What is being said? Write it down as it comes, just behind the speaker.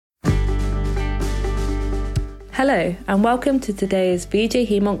Hello and welcome to today's VJ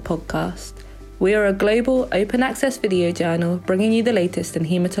Hemonc podcast. We are a global open access video journal bringing you the latest in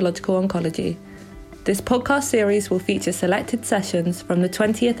hematological oncology. This podcast series will feature selected sessions from the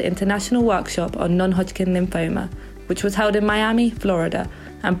 20th International Workshop on Non-Hodgkin Lymphoma, which was held in Miami, Florida,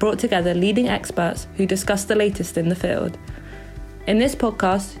 and brought together leading experts who discussed the latest in the field. In this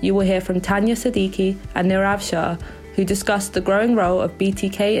podcast, you will hear from Tanya Siddiqi and Nirav Shah, who discussed the growing role of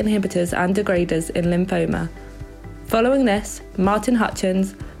BTK inhibitors and degraders in lymphoma. Following this, Martin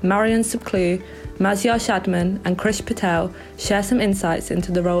Hutchings, Marion Subklewe, Mazyar Shadman and Krish Patel share some insights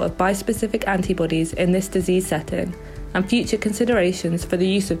into the role of bispecific antibodies in this disease setting and future considerations for the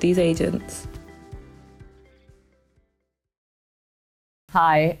use of these agents.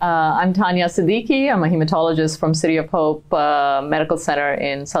 Hi, I'm Tanya Siddiqi. I'm a hematologist from City of Hope Medical Center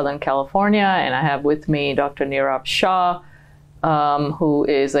in Southern California, and I have with me Dr. Nirav Shah, who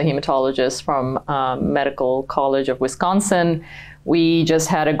is a hematologist from Medical College of Wisconsin. We just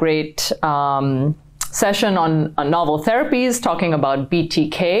had a great session on novel therapies, talking about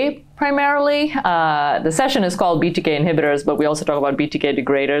BTK primarily. The session is called BTK inhibitors, but we also talk about BTK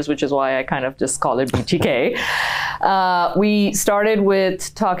degraders, which is why I kind of just call it BTK. We started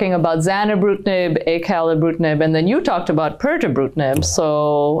with talking about zanubrutinib, acalabrutinib, and then you talked about pirtobrutinib.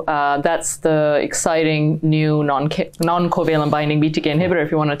 So that's the exciting new non-covalent binding BTK inhibitor. If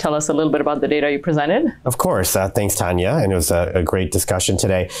you want to tell us a little bit about the data you presented. Of course. Thanks, Tanya. And it was a great discussion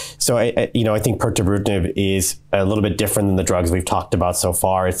today. So, I think pirtobrutinib is a little bit different than the drugs we've talked about so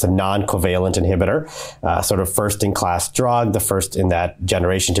far. It's a non-covalent inhibitor, sort of first-in-class drug, the first in that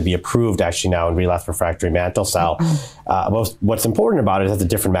generation to be approved actually now in relapsed refractory mantle cell. What's important about it is it has a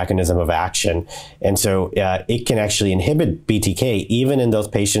different mechanism of action. And so it can actually inhibit BTK even in those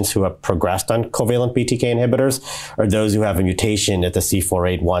patients who have progressed on covalent BTK inhibitors or those who have a mutation at the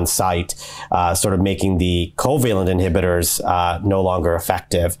C481 site, sort of making the covalent inhibitors no longer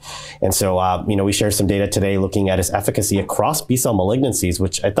effective. And so, we shared some data today looking at its efficacy across B-cell malignancies,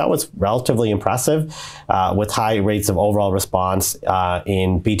 which I thought was relatively impressive, with high rates of overall response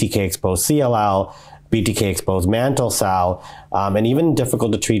in BTK-exposed CLL, BTK-exposed mantle cell, and even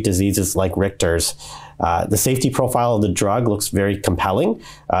difficult to treat diseases like Richter's. The safety profile of the drug looks very compelling,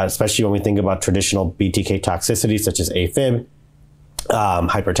 especially when we think about traditional BTK toxicities such as AFib,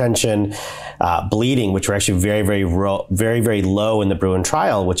 hypertension, bleeding, which were actually very low in the Bruin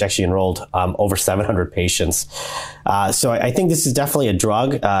trial, which actually enrolled over 700 patients. So I think this is definitely a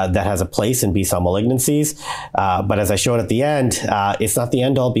drug that has a place in B-cell malignancies. But as I showed at the end, it's not the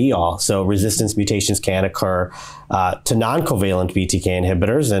end-all be-all. So resistance mutations can occur to non-covalent BTK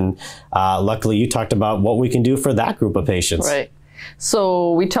inhibitors. And luckily, you talked about what we can do for that group of patients. Right.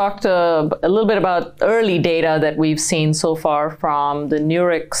 So we talked a little bit about early data that we've seen so far from the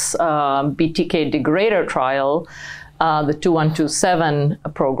Nurix BTK degrader trial, the 2127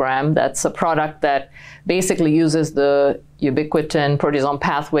 program. That's a product that basically uses the ubiquitin proteasome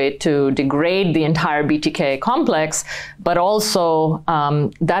pathway to degrade the entire BTK complex, but also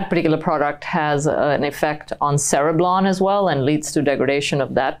that particular product has an effect on cereblon as well and leads to degradation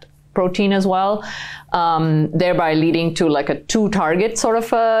of that protein as well, thereby leading to like a two-target sort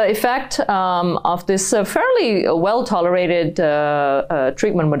of effect of this fairly well-tolerated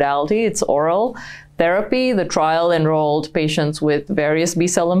treatment modality. It's oral therapy. The trial enrolled patients with various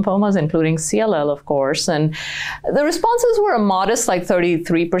B-cell lymphomas, including CLL, of course. And the responses were a modest, like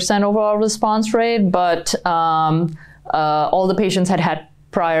 33% overall response rate, but all the patients had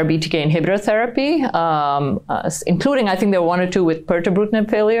prior BTK inhibitor therapy, including, I think there were one or two with pirtobrutinib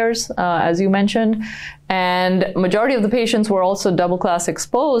failures, as you mentioned. And majority of the patients were also double-class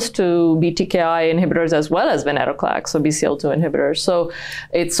exposed to BTKI inhibitors as well as venetoclax, so BCL2 inhibitors. So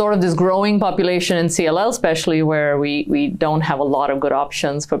it's sort of this growing population in CLL, especially where we don't have a lot of good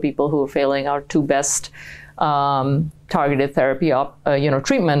options for people who are failing our two best targeted therapy,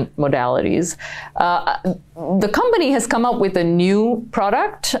 treatment modalities. The company has come up with a new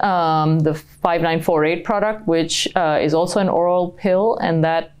product, the 5948 product, which is also an oral pill, and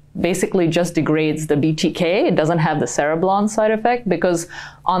that basically just degrades the BTK. It doesn't have the cereblon side effect because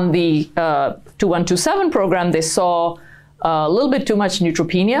on the 2127 program, they saw a little bit too much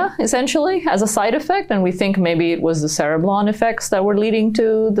neutropenia, essentially, as a side effect. And we think maybe it was the cereblon effects that were leading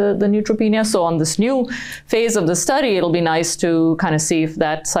to the neutropenia. So on this new phase of the study, it'll be nice to kind of see if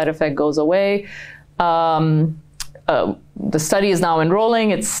that side effect goes away. The study is now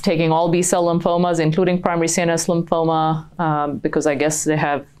enrolling. It's taking all B-cell lymphomas, including primary CNS lymphoma, because I guess they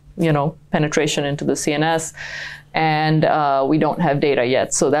have, penetration into the CNS. And we don't have data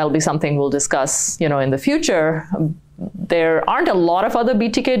yet. So that'll be something we'll discuss, in the future. there aren't a lot of other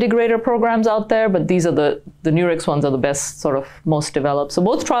BTK degrader programs out there, but these are the Nurix ones are the best, sort of most developed. So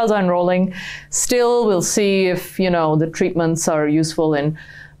both trials are enrolling. Still, we'll see if, the treatments are useful in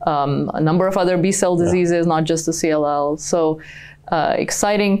a number of other B-cell diseases, not just the CLL. So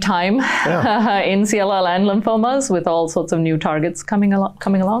exciting time in CLL and lymphomas with all sorts of new targets coming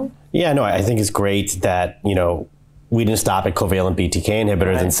along. Yeah, no, I think it's great that, we didn't stop at covalent BTK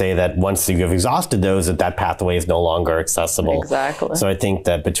inhibitors and say that once you've exhausted those, that pathway is no longer accessible. Exactly. So I think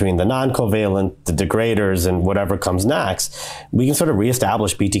that between the non-covalent, the degraders, and whatever comes next, we can sort of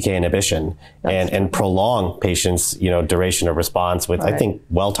reestablish BTK inhibition and prolong patients' duration of response with, I think,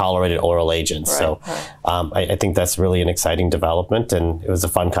 well-tolerated oral agents. So I think that's really an exciting development, and it was a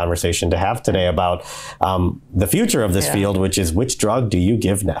fun conversation to have today about the future of this field, which is which drug do you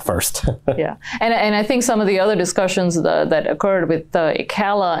give first? And I think some of the other discussions that occurred with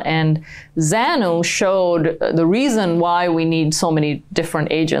Icala and Zanu showed the reason why we need so many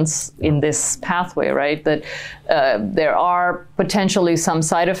different agents in this pathway, right? That there are potentially some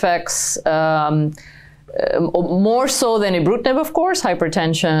side effects, more so than ibrutinib, of course,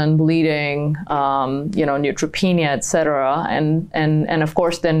 hypertension, bleeding, neutropenia, et cetera, and of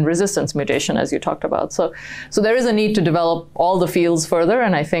course then resistance mutation, as you talked about. So there is a need to develop all the fields further,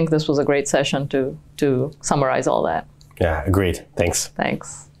 and I think this was a great session to summarize all that. Yeah, agreed. Thanks.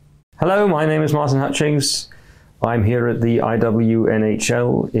 Thanks. Hello, my name is Martin Hutchings. I'm here at the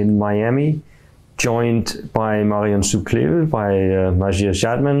iwNHL in Miami, joined by Marion Subklewe, by Mazyar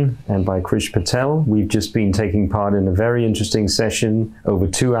Shadman, and by Krish Patel. We've just been taking part in a very interesting session over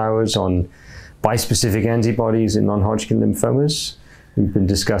 2 hours on bispecific antibodies in non-Hodgkin lymphomas. We've been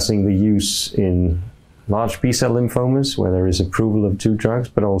discussing the use in large B-cell lymphomas, where there is approval of 2 drugs,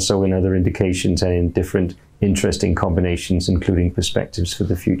 but also in other indications and in different interesting combinations, including perspectives for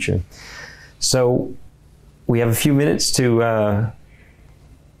the future. So we have a few minutes to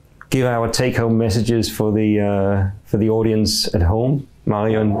give our take-home messages for the audience at home.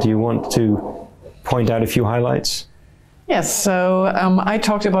 Marion, do you want to point out a few highlights? Yes, so I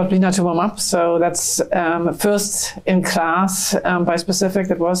talked about blinatumomab. So that's first in class bispecific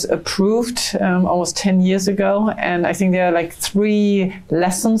that was approved almost 10 years ago. And I think there are like 3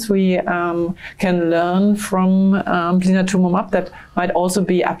 lessons we can learn from blinatumomab that might also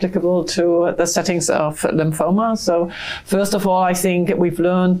be applicable to the settings of lymphoma. So first of all, I think we've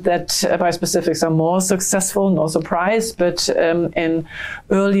learned that bispecifics are more successful, no surprise, but in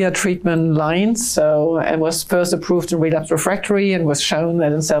earlier treatment lines. So it was first approved in relapse refractory and was shown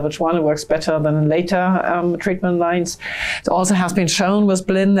that in salvage 1 it works better than in later treatment lines. It also has been shown with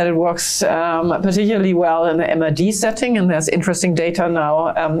BLIN that it works particularly well in the MRD setting, and there's interesting data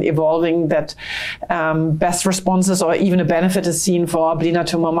now evolving that best responses or even a benefit is seen for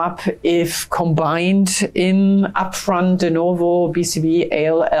blinatumomab if combined in upfront de novo BCB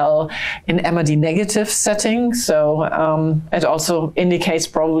ALL in MRD negative setting. So it also indicates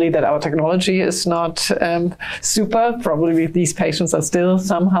probably that our technology is not super. Probably these patients are still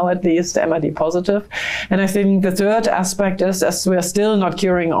somehow at least MRD positive. And I think the third aspect is, as we are still not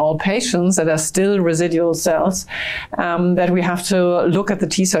curing all patients, that are still residual cells, that we have to look at the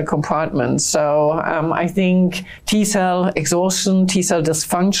T-cell compartment. So I think T-cell exhaustion, T-cell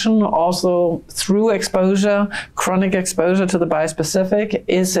dysfunction, also through exposure, chronic exposure to the bispecific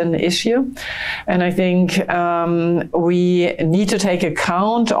is an issue. And I think we need to take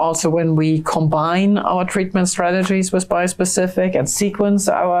account also when we combine our treatment strategies with bispecific and sequence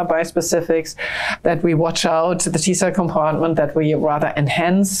our bispecifics, that we watch out the T-cell compartment, that we rather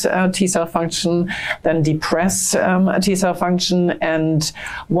enhance T-cell function than depress T-cell function. And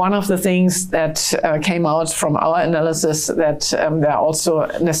one of the things that came out from our analysis that there are also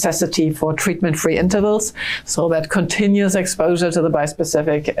necessity for treatment-free intervals, so that continuous exposure to the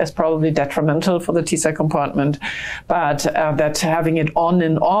bispecific is probably detrimental for the T-cell compartment, but that having it on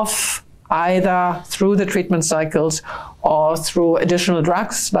and off either through the treatment cycles or through additional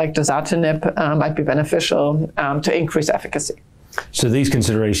drugs like dasatinib might be beneficial to increase efficacy. So these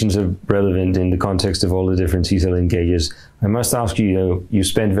considerations are relevant in the context of all the different T-cell engagers. I must ask you, you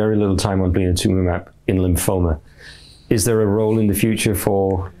spent very little time on blinatumomab in lymphoma. Is there a role in the future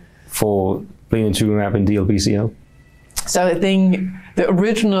for blinatumomab in DLBCL? So I think the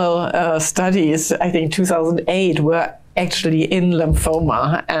original studies, I think 2008, were actually in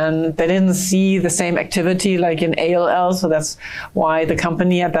lymphoma, and they didn't see the same activity like in ALL, so that's why the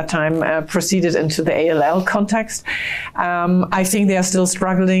company at that time proceeded into the ALL context. I think they are still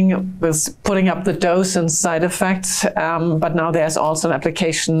struggling with putting up the dose and side effects, but now there's also an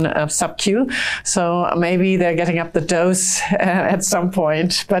application of sub-Q, so maybe they're getting up the dose at some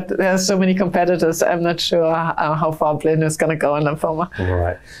point, but there are so many competitors, I'm not sure how far Blinn is going to go in lymphoma. All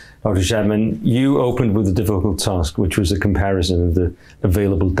right. Dr. Shadman, you opened with a difficult task, which was a comparison of the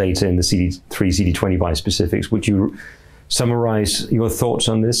available data in the CD3, CD20 bispecifics. Would you summarize your thoughts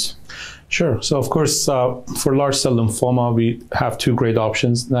on this? Sure. So, of course, for large cell lymphoma, we have two great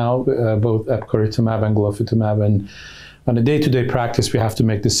options now, both epcoritamab and glofitamab. And on a day-to-day practice, we have to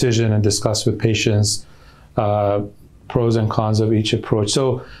make decisions and discuss with patients pros and cons of each approach.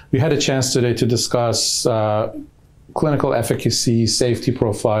 So we had a chance today to discuss clinical efficacy, safety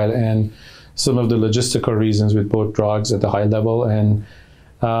profile, and some of the logistical reasons with both drugs at the high level. And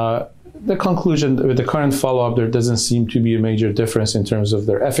the conclusion, with the current follow-up, there doesn't seem to be a major difference in terms of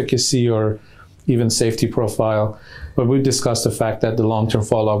their efficacy or even safety profile. But we've discussed the fact that the long-term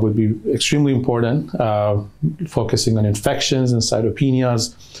follow-up would be extremely important, focusing on infections and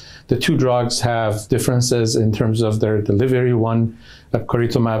cytopenias. The two drugs have differences in terms of their delivery. One,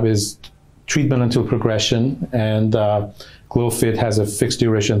 epcoritamab, is treatment until progression, and glofit has a fixed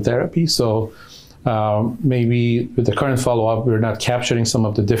duration therapy. So maybe with the current follow-up, we're not capturing some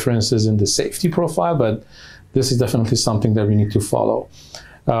of the differences in the safety profile, but this is definitely something that we need to follow.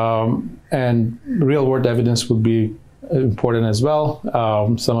 And real-world evidence will be important as well.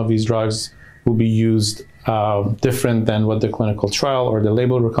 Some of these drugs will be used different than what the clinical trial or the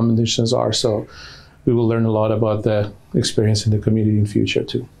label recommendations are. So we will learn a lot about the experience in the community in future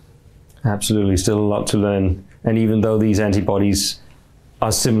too. Absolutely, still a lot to learn. And even though these antibodies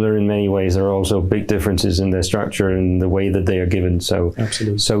are similar in many ways, there are also big differences in their structure and the way that they are given. So,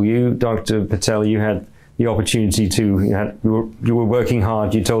 absolutely. So you, Dr. Patel, you had the opportunity to, you were working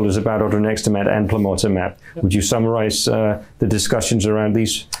hard. You told us about odronextamab and plamotamab. Would you summarize the discussions around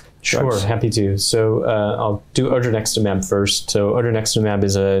these drugs? Sure, happy to. So I'll do odronextamab first. So odronextamab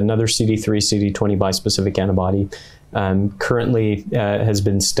is another CD3, CD20 bispecific antibody. Currently has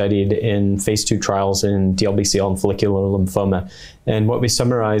been studied in phase 2 trials in DLBCL and follicular lymphoma. And what we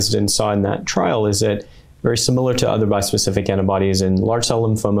summarized and saw in that trial is that very similar to other bispecific antibodies in large cell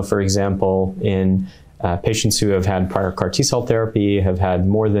lymphoma, for example, in patients who have had prior CAR T-cell therapy, have had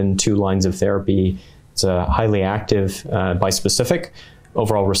more than 2 lines of therapy. It's a highly active bispecific.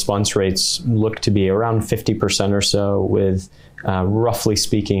 Overall response rates look to be around 50% or so, with roughly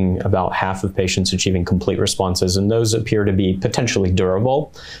speaking, about half of patients achieving complete responses, and those appear to be potentially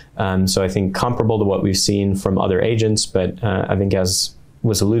durable. So I think comparable to what we've seen from other agents, but I think, as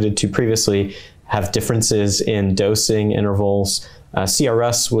was alluded to previously, have differences in dosing intervals.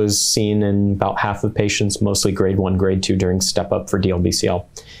 CRS was seen in about half of patients, mostly grade 1, grade 2 during step-up for DLBCL.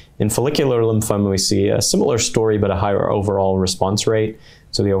 In follicular lymphoma, we see a similar story, but a higher overall response rate.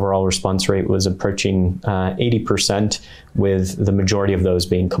 So the overall response rate was approaching 80%, with the majority of those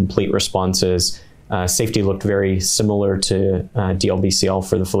being complete responses. Safety looked very similar to DLBCL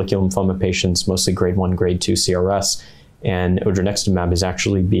for the follicular lymphoma patients, mostly grade 1, grade 2 CRS. And odronextamab is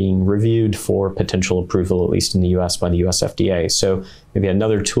actually being reviewed for potential approval, at least in the US, by the US FDA. So maybe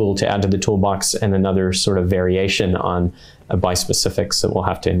another tool to add to the toolbox, and another sort of variation on bispecifics that we'll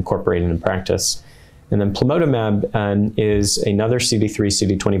have to incorporate into practice. And then plamotamab is another CD3,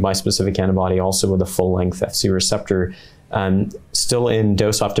 CD20 bispecific antibody, also with a full-length FC receptor, still in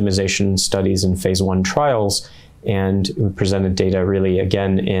dose optimization studies in phase 1 trials. And we presented data really,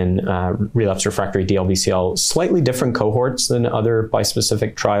 again, in relapsed refractory DLBCL, slightly different cohorts than other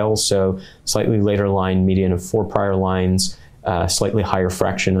bispecific trials. So slightly later line, median of 4 prior lines, slightly higher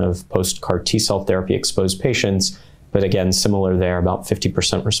fraction of post-CAR T-cell therapy exposed patients. But again, similar there, about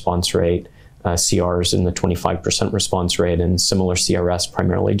 50% response rate, CRs in the 25% response rate, and similar CRS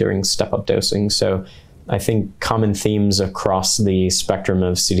primarily during step-up dosing. So I think common themes across the spectrum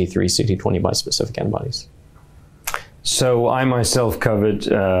of CD3, CD20 bispecific antibodies. So I myself covered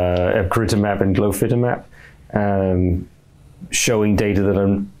epcoritamab and glofitamab, showing data that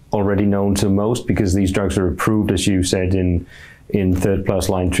are already known to most, because these drugs are approved, as you said, in third-plus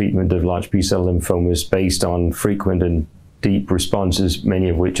line treatment of large B-cell lymphomas based on frequent and deep responses, many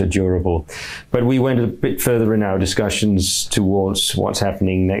of which are durable. But we went a bit further in our discussions towards what's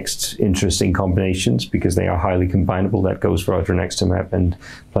happening next, interesting combinations, because they are highly combinable. That goes for odronextamab and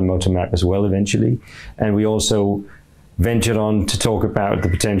plamotamab as well eventually. And we also ventured on to talk about the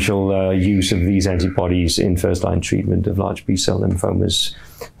potential use of these antibodies in first-line treatment of large B-cell lymphomas.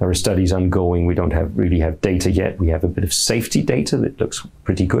 There are studies ongoing. We don't really have data yet. We have a bit of safety data that looks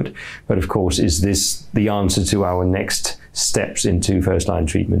pretty good. But of course, is this the answer to our next steps into first-line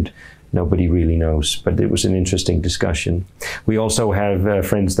treatment? Nobody really knows, but it was an interesting discussion. We also have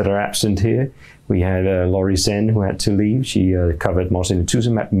friends that are absent here. We had Laurie Zen, who had to leave. She covered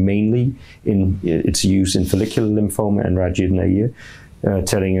mosunetuzumab mainly in its use in follicular lymphoma, and Rajid Nair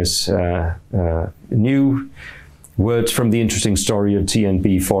telling us new words from the interesting story of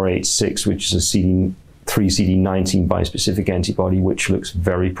TNB-486, which is a CD19 bispecific antibody, which looks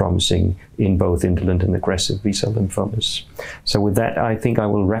very promising in both indolent and aggressive B-cell lymphomas. So with that, I think I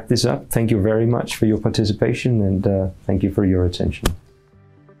will wrap this up. Thank you very much for your participation, and thank you for your attention.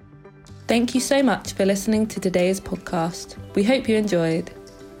 Thank you so much for listening to today's podcast. We hope you enjoyed.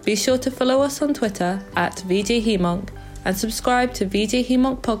 Be sure to follow us on Twitter @VJHemonc and subscribe to VJ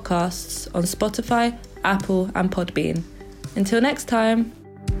Hemonc podcasts on Spotify, Apple and Podbean. Until next time.